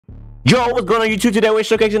Yo, what's going on YouTube? Today we're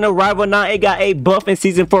showcasing the Rival 9. It got a buff in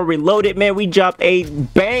season 4 reloaded, man. We dropped a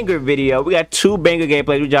banger video. We got 2 banger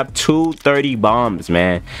gameplays. We dropped 230 bombs,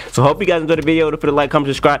 man. So hope you guys enjoyed the video. Don't forget to like, comment,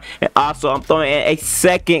 subscribe. And also, I'm throwing in a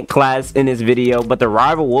second class in this video, but the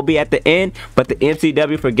Rival will be at the end. But the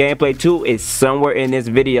MCW for gameplay 2 is somewhere in this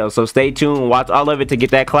video. So stay tuned and watch all of it to get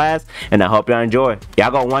that class. And I hope y'all enjoy. Y'all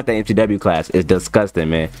gonna want that MCW class. It's disgusting,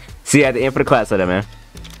 man. See you at the end for the class of that, man.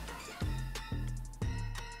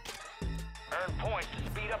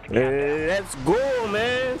 Let's go,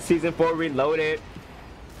 man. Season 4 reloaded.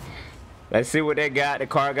 Let's see what they got. The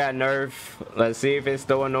car got nerfed. Let's see if it's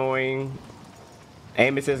still annoying.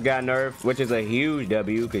 Aim assist got nerfed, which is a huge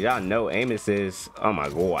W, because y'all know aim assist, oh my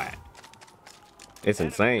god, it's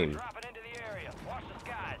insane.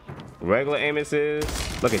 Regular aim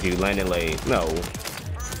assist, look at you landing late. No,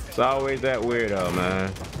 it's always that weirdo,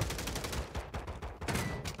 man.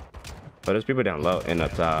 But there's people down low and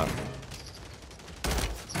up top.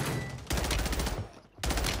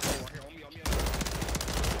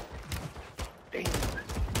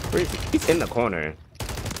 He's in the corner.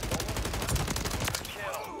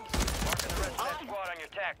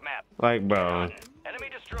 Like, bro,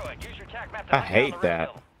 I hate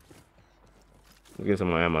that. Let's get some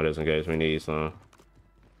more ammo just in case we need some.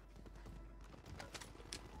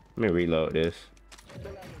 Let me reload this.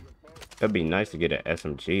 That'd be nice to get an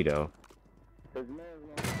SMG though.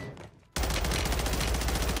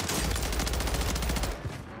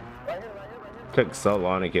 Took so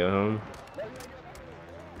long to kill him.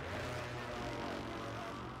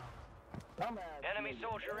 Enemy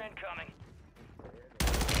soldier incoming.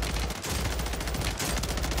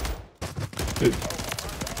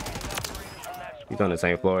 He's on the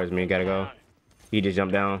same floor as me. Gotta go. He just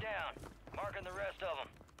jumped down. Marking the rest of them.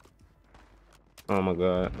 Oh my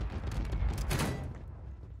god.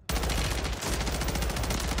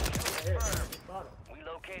 We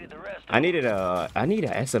located the rest. I need a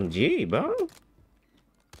SMG, bro.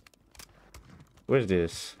 Where's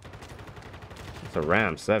this? It's a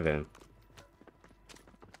Ram 7.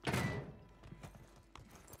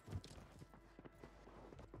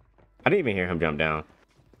 I didn't even hear him jump down.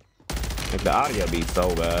 If the audio be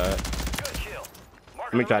so bad. Good kill.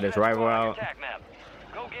 Let me try this rifle out.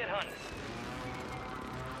 Go get hunting.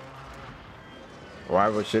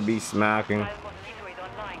 Rifle should be smacking.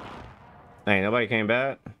 Hey, nobody came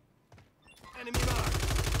back. Enemy mark.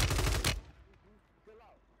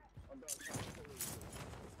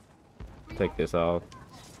 Take this off.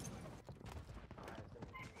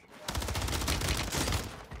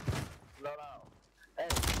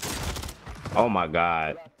 Oh my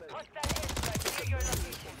god.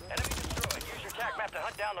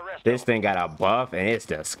 This thing got a buff and it's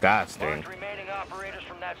disgusting. Remaining operators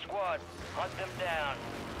from that squad. Hunt them down.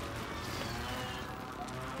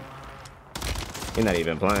 He's not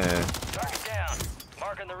even playing. Target down.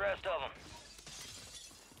 Marking the rest of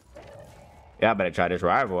them. Yeah, I better try this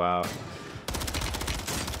rival out.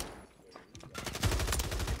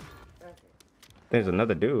 There's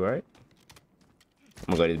another dude, right?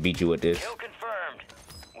 I'm gonna go just beat you with this. Kill confirmed.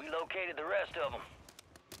 We located the rest of them.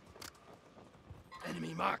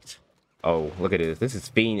 Enemy marked. Oh, look at this. This is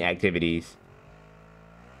fiend activities.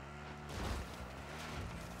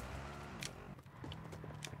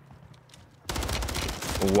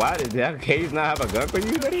 Why does that case not have a gun for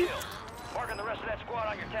you, buddy? Marking the rest of that squad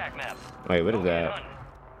on your attack map. Wait, what is that?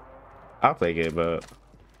 I'll take it, but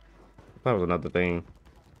that was another thing.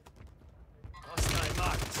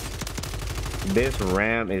 This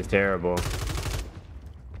Ram is terrible.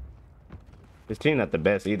 This team not the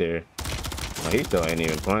best either. Oh, he still ain't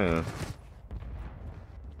even playing.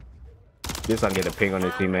 Just so I can get a ping on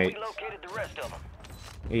his teammate.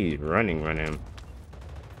 He's running.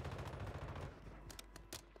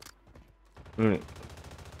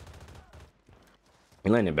 He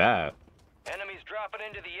landing bad. Enemies dropping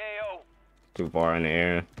into the AO. Too far in the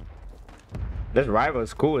air. This rival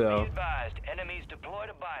is cool though. Be advised, enemies deployed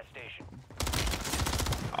a buy station.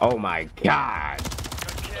 Oh my god.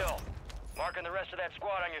 Good kill. Marking the rest of that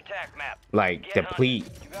squad on your attack map. Like, Get deplete.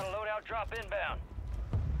 hunting. You got a loadout drop inbound.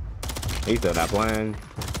 He's still not playing.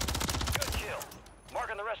 Good kill.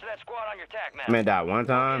 Marking the rest of that squad on your attack map. Man died one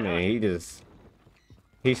time and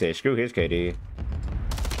he said screw his KD.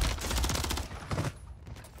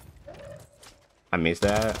 I missed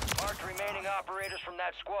that. Marked remaining operators from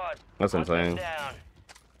that squad. That's what I'm saying. Down.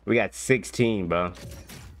 We got 16, bro.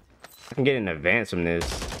 I can get an advance from this.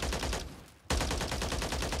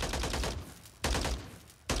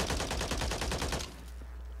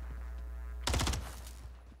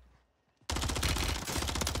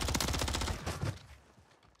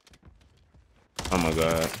 Oh my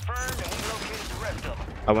god. confirmed and we located the rest of them.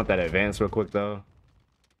 I want that advance real quick though.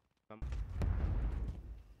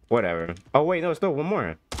 Whatever. Oh wait, no, still one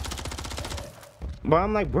more. But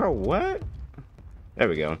I'm like, bro, what? There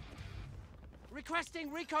we go.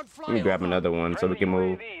 Requesting recon flyover. Let me grab another one so we can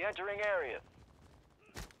move. UAV entering area.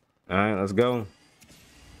 All right, let's go.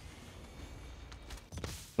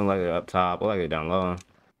 Look like they're up top. Look like they're down low.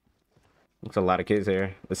 Looks a lot of kids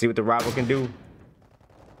here. Let's see what the rival can do.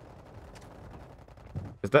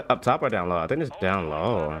 Is that up top or down low? I think it's down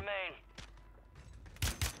low.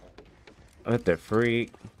 I hit the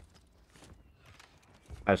freak.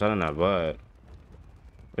 I shot him that butt.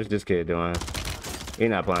 What's this kid doing? He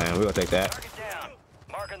not playing. We're gonna take that. Target down.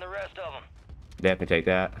 Marking the rest of them. Definitely take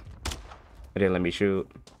that. They didn't let me shoot.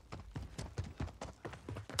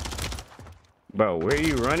 Bro, where are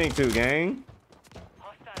you running to, gang?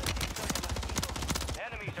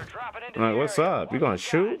 Enemies are dropping into I'm like, the what's area. up? You gonna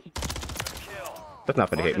shoot? Kill. That's not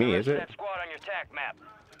gonna hit me, is it? That squad on your tac map.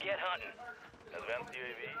 Get hunting. Advanced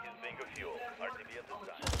UAV is bingo fuel. RTB at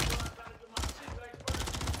this time.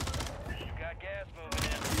 You got gas moving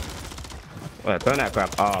in. Well, turn that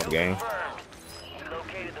crap off, gang. Confirmed. We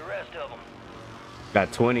located the rest of them.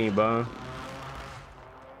 Got 20, bro.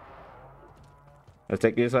 Let's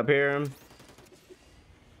take this up here.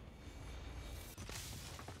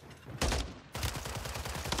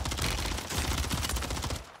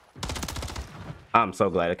 I'm so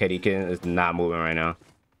glad the KD kid is not moving right now.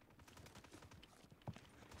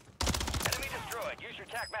 Enemy destroyed. Use your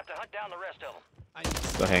tac map to hunt down the rest of them.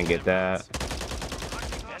 Go ahead and get that.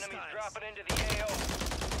 Enemies dropping into the AO.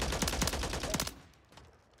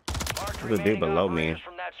 Mark There's a dude below me. operators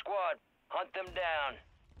from that squad. Hunt them down.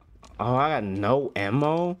 Oh, I got no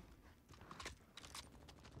ammo?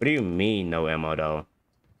 What do you mean no ammo though?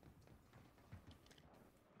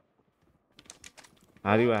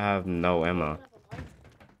 How do I have no ammo?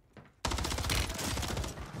 Good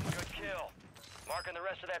kill. Marking the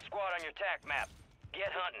rest of that squad on your tac map. Get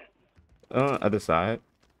hunting. Other side.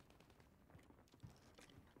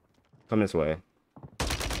 Come this way.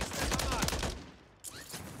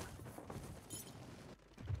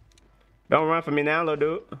 Don't run for me now,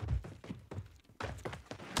 little dude.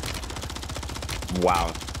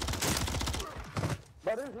 Wow.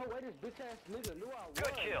 Good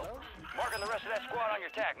kill. Marking the rest of that squad on your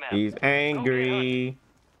tac map. He's angry.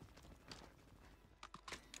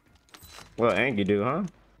 What angry dude, huh?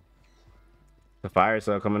 The fire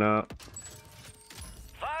sale coming up.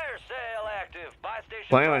 Fire sale active. Buy station.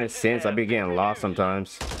 Playing on his prices sense, I have be getting been lost reduced.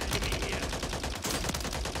 sometimes.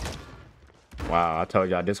 Wow, I told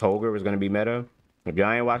y'all this Holger was gonna be meta. If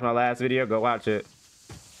y'all ain't watched my last video, go watch it.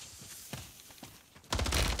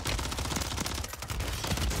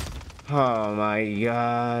 Oh my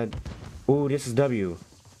god. Ooh, this is W.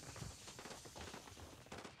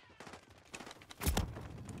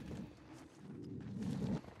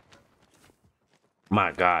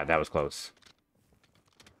 My god, that was close.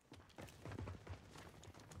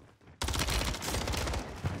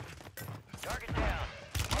 Target down.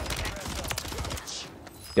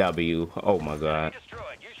 W. Oh my god.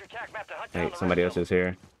 Destroyed. Use your tac map to hunt down Hey, the somebody rest else is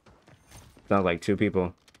here. Sounds like two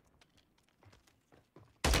people.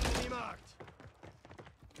 Enemy marked.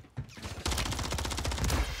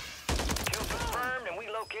 Kill confirmed, and we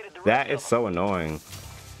located the rest That of is so annoying.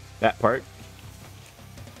 That part.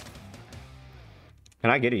 Can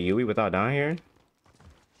I get a Yui without dying here?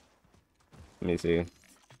 Let me see.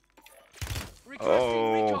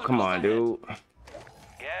 Oh, Recon come on, overhead. dude. them.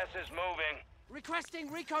 Gas is moving.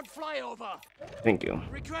 Requesting recon flyover. Thank you.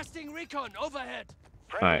 Requesting recon overhead.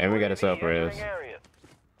 Alright, and we got a UAV self-res. entering area.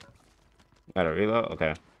 Got a reload?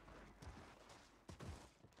 Okay.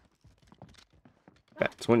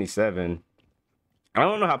 Got 27. I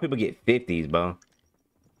don't know how people get 50s, bro.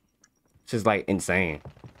 It's just like insane.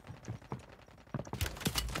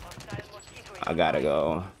 I gotta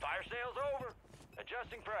go. Fire sale's over.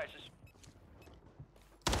 Adjusting prices.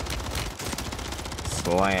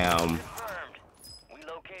 Slam. Confirmed. We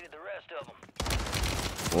located the rest of them.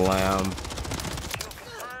 Slam. Kill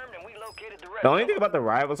confirmed, and we located the rest The only of thing them. about the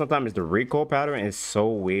rival sometimes is the recoil pattern is so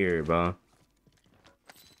weird, bro.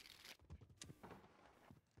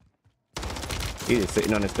 He's just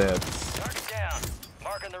sitting on the steps. Target down.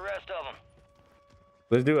 Marking the rest of them.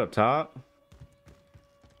 Let's do up top.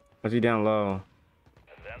 What's he down low?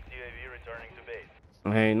 Advanced UAV returning to base.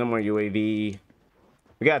 Hey, no more UAV.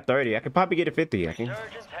 We got 30. I could probably get a 50. I Resurgence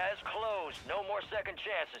has closed. No more second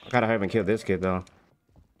chances. gotta hurry and kill this kid though.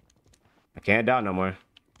 I can't die no more.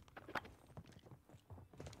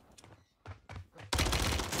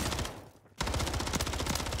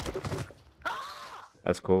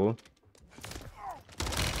 That's cool.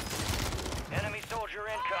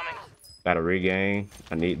 Gotta regain.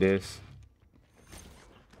 I need this.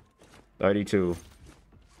 32.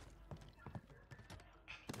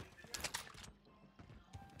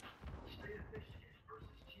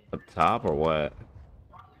 Up top or what?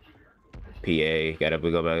 PA. Gotta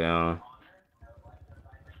go back down.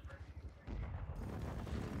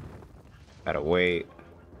 Gotta wait.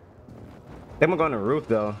 Then we're going to the roof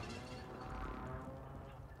though.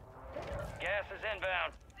 Gas is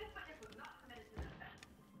inbound.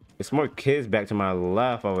 It's more kids back to my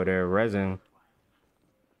left over there, resin.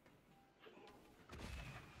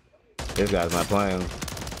 This guy's not playing.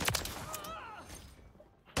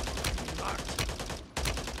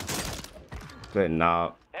 Good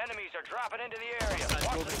knock. Enemies are dropping into the area.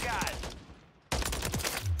 Watch the skies.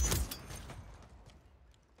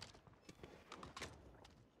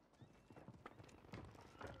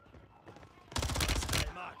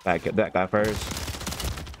 Back at that guy first.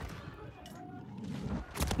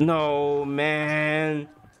 No, man.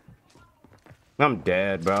 I'm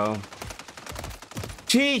dead, bro.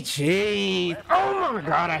 GG. Oh my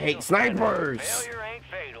god, I hate snipers. Failure ain't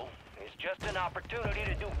fatal. It's just an opportunity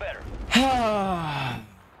to do better.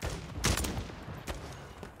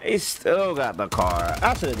 He still got the car.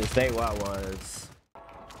 I should have just stayed where I was.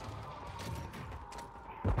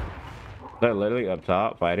 They're literally up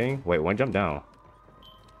top fighting. Wait, one jump down.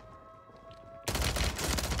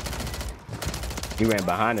 He ran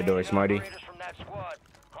behind the door, Smarty. Operators from that squad.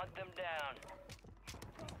 Hunt them down.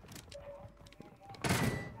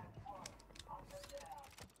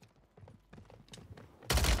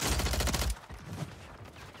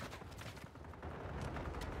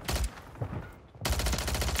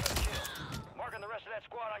 Marking the rest of that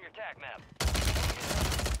squad on your attack map.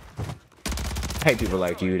 I hate people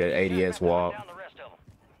like you that ADS walk. Down the rest of them.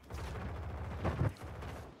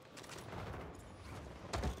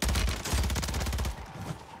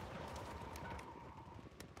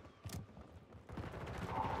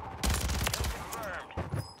 Confirmed.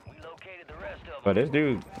 We located the rest of them. But this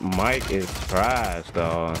dude Mike is trash,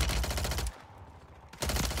 though. Good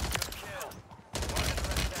kill. Marking the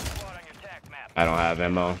rest of that squad on your attack map. I don't have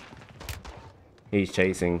ammo. He's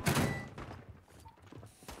chasing.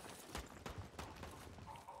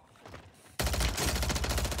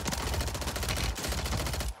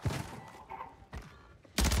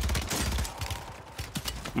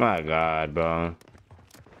 My god, bro.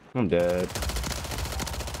 I'm dead.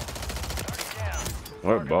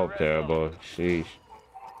 We're both terrible. Sheesh.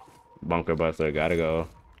 Bunker buster, gotta go.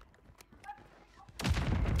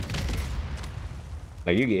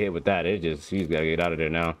 Like, you get hit with that, it just, you just gotta get out of there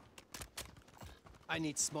now. I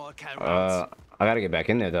need small cameras. I gotta get back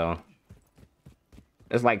in there, though.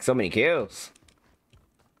 It's like so many kills.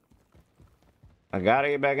 I gotta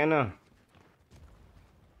get back in there.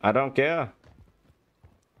 I don't care.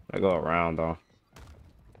 I go around, though.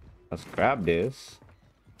 Let's grab this.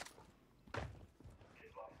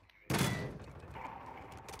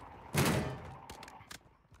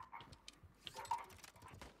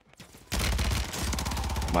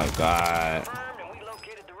 My god. Confirmed, and we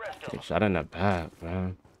located the rest of them. Get shot in the back,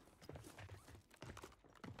 man.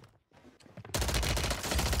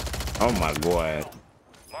 Oh my god.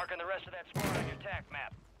 Marking the rest of that squad on your attack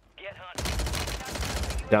map. Get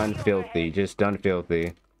hunting. Done filthy. Just done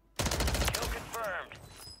filthy. Kill confirmed.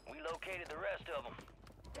 We located the rest of them.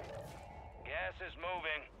 Gas is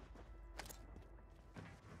moving.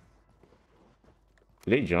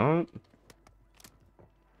 Did they jump?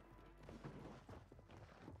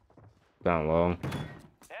 Down low.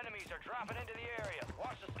 Enemies are dropping into the area.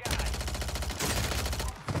 Watch the sky.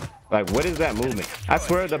 Like, what is that movement? I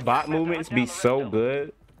swear the bot movements be so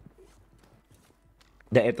good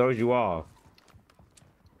that it throws you off.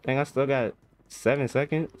 Dang, I still got 7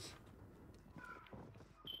 seconds.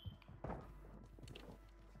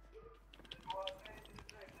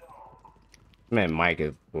 Man, Mike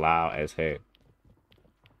is loud as heck.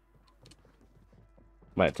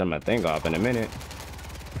 Might turn my thing off in a minute.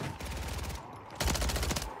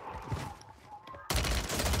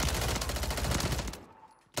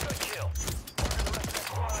 Good kill. Marking the rest of that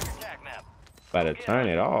squad on your attack map. About to turn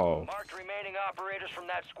it off. Marked remaining operators from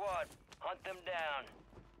that squad. Hunt them down.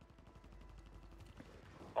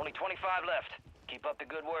 Only 25 left. Keep up the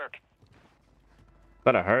good work.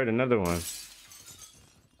 Thought I heard another one.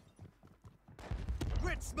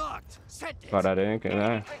 Grid's marked. Send it. Thought I didn't. Can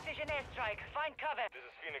I? Precision airstrike. Find cover. This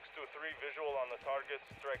is Phoenix 2-3, visual on the target,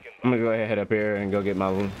 striking. I'm gonna go ahead up here and go get my.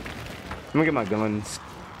 I'm gonna get my guns.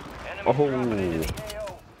 Enemies dropping into Oh, the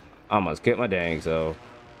AO. I almost killed my dang so.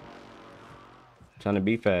 Trying to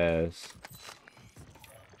be fast.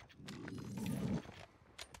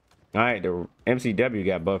 All right, the MCW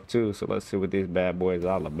got buffed too, so let's see what this bad boy is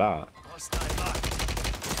all about. Hostile marked.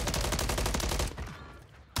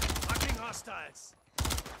 Marking hostiles.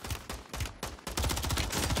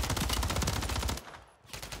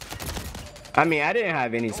 I mean, I didn't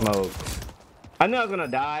have any smoke. I knew I was gonna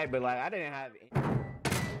die, but like I didn't have any. I'm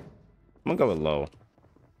gonna go with low.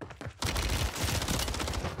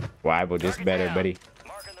 Why? But just better, buddy.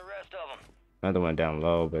 Marking the rest of them. Another one down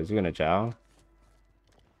low, but is he gonna chow?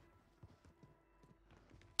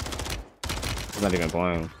 He's not even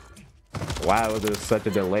playing. Why was there such a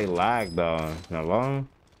delay lag though? Not long.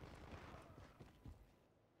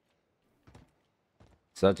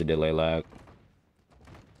 Such a delay lag.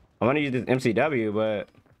 I want to use this MCW, but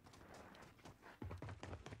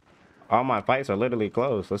all my fights are literally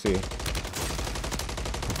close. Let's see. Kill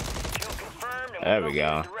confirmed, and There we go.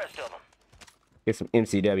 located the rest of them. Get some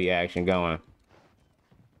MCW action going.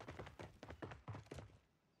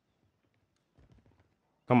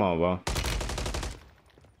 Come on, bro.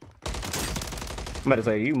 I'm about to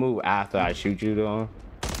say, you move after I shoot you, though.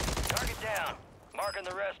 Target down. Marking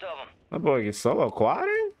the rest of them. My boy gets solo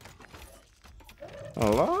quadding?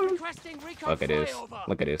 Hello? Requesting recon Look at this. flyover.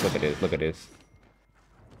 Look at this. Look at this. Look at this.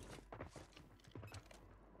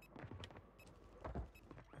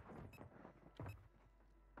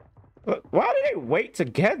 Look, why do they wait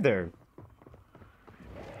together?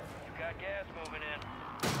 You got gas moving in.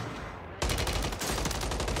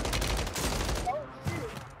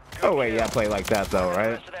 Oh wait, yeah, I play like that though,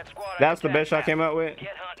 right? Rest of that squad on That's the your best shot I attack came map. out with.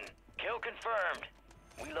 Get hunting. Kill confirmed.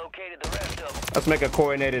 We located the rest of them. Let's make a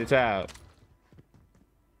coordinated attack.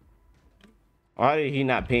 Why did he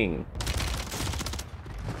not ping?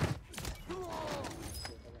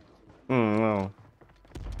 No.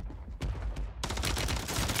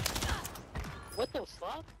 What the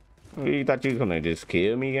fuck? You thought you was gonna just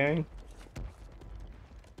kill me, gang?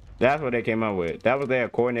 That's what they came out with. That was their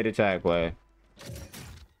coordinated attack play.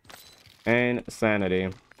 Insanity.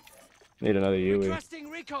 Need another Yui. Requesting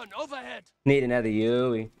recon overhead. Need another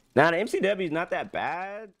Yui. Now the MCW is not that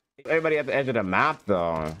bad. Everybody at the edge of the map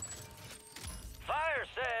though. Fire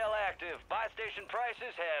sale active. Buy station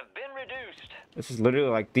prices have been reduced. This is literally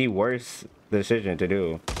like the worst decision to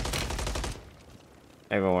do.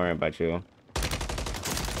 Everyone worrying about you. Enemy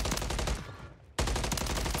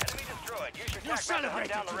destroyed. Use your You're tac map to hunt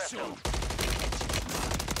celebrating down the too rest of soon.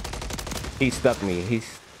 them. He stuck me.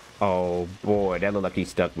 He's. Oh boy, that looked like he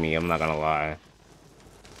stuck me. I'm not gonna lie.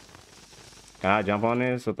 Can I jump on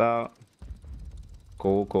this without?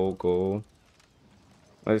 Cool, cool, cool.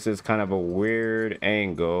 This is kind of a weird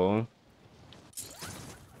angle.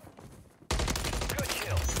 Good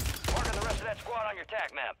kill. Marking the rest of that squad on your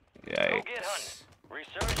tac map. Go get hunting. Yikes.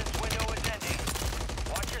 Resurgence window is ending.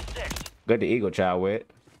 Watch your six. Good to Eagle Child with.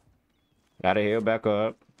 Gotta heal back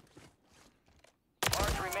up.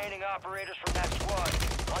 Mark the remaining operators from that squad.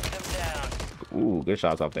 Hunt them down. Ooh, good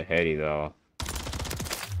shots off the heady though.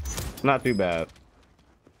 Not too bad.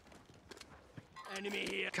 Enemy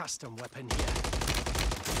here. Custom weapon here.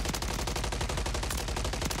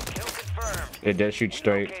 Kill confirmed. It does shoot We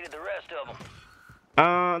straight. located the rest of them.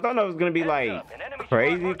 I don't know if it's gonna be like Heads up, an enemy squad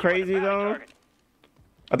crazy, marking crazy with a bounty though. target.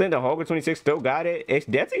 I think the Hulk 26 still got it. It's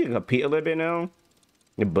definitely gonna compete a little bit now.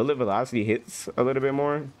 The bullet velocity hits a little bit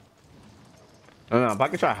more. I don't know if I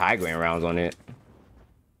can try high grain rounds on it.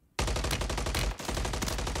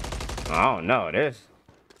 I don't know this.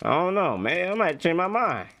 I don't know, man. I might change my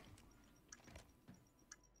mind.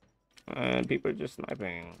 And people are just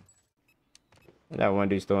sniping. That one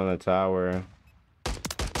dude still in the tower.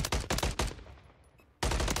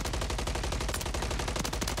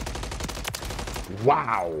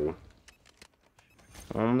 Wow.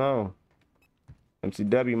 I don't know.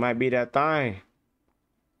 MCW might be that thing.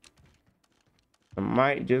 It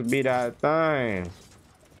might just be that thing.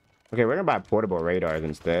 Okay, we're gonna buy portable radars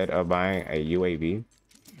instead of buying a UAV.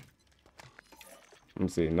 Let me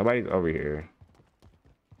see. Nobody's over here.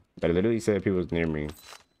 But it literally said people was near me.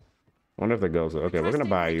 Wonder if the ghost. Okay, we're gonna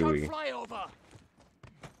buy a UE. Flyover.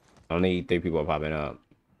 Only 3 people are popping up.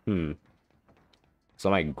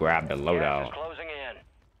 Somebody grab the Gas is loadout. closing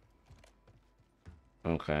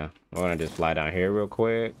in. Okay, we're gonna just fly down here real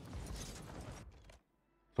quick.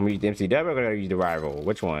 Can we use the MCW or gonna use the rival?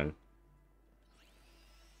 Which one?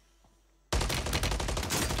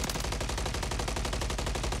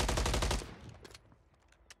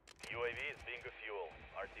 UAV is being a fuel.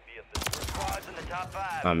 RTB at this Squads in the top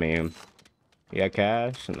 5. I mean, you got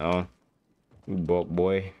cash? No. You broke,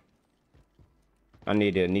 boy. I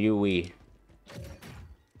need a new Wii.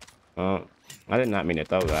 I did not mean to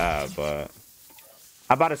throw that, but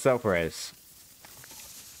I bought a self-res.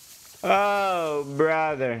 Oh,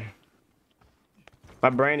 brother. My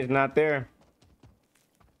brain is not there.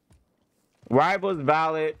 Rivals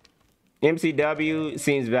valid. MCW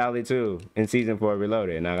seems valid too in season 4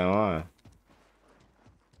 Reloaded. Not gonna lie.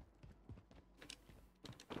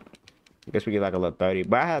 Guess we get like a little 30,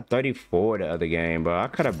 but I had 34 the other game, bro. I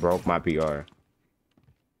could have broke my PR.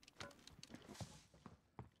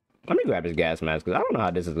 Let me grab his gas mask because I don't know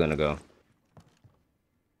how this is gonna go.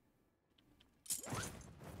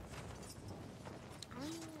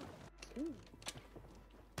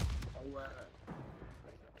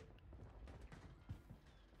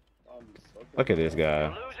 Look at this guy.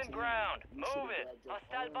 We're losing ground. Move it.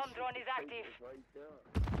 Hostile bomb drone is active.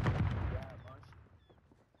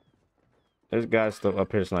 This guy's still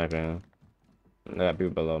up here sniping. There got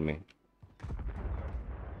people below me.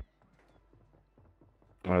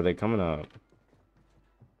 Or are they coming up?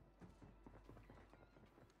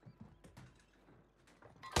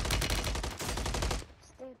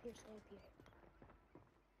 Stay up here, stay up here.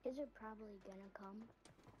 Is it probably gonna come?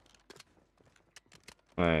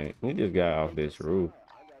 Alright, we just got off this roof.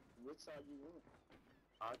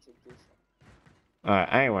 Alright,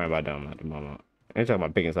 I ain't worrying about them at the moment. I'm talking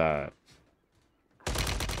about picking sides.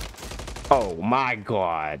 Oh my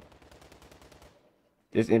god.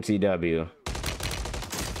 This MCW.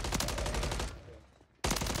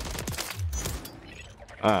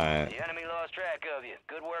 Alright. The enemy lost track of you.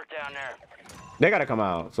 Good work down there. They gotta come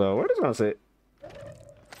out, so we're just gonna sit.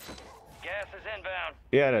 Gas is inbound.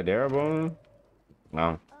 Yeah, the Darabone.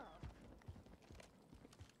 Wow.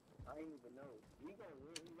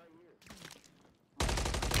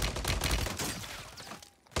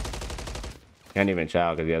 Can't even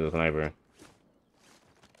chow because he has a sniper.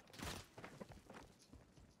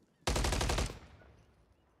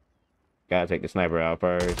 Gotta take the sniper out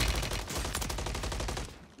first.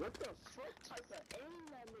 What the fuck type of aim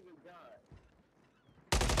that nigga got?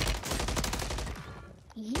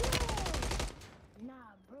 Yeah!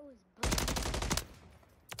 Nah, bro is bugging.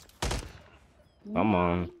 Come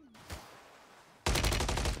on.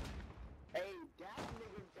 Hey, that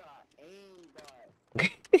nigga got aimbot.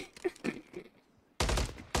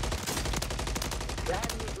 That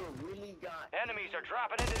nigga really got. Enemies are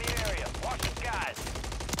dropping into the area. Watch the skies.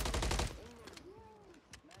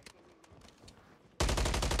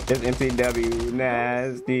 This MCW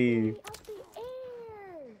nasty. Up the air!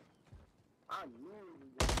 I knew he was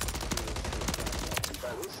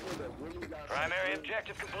but this nigga really got. Primary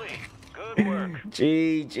objective complete. Good work.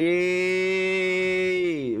 GG.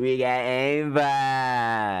 We got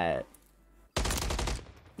aimbot.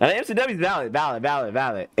 Now the MCW is valid.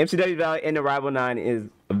 MCW is valid and the Rival 9 is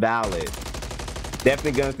valid.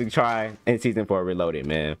 Definitely going to try in season 4 Reloaded,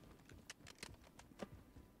 man.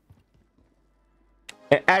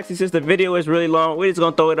 And actually, since the video is really long, we're just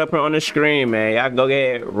gonna throw it up here on the screen, man. Y'all can go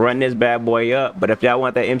ahead and run this bad boy up. But if y'all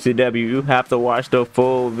want that MCW, you have to watch the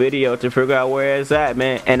full video to figure out where it's at,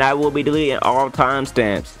 man. And I will be deleting all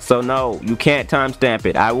timestamps. So no, you can't timestamp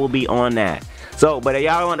it. I will be on that. So, but if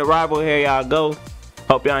y'all want the Rival, here y'all go.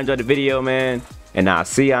 Hope y'all enjoyed the video, man. And I'll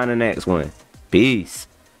see y'all in the next one. Peace.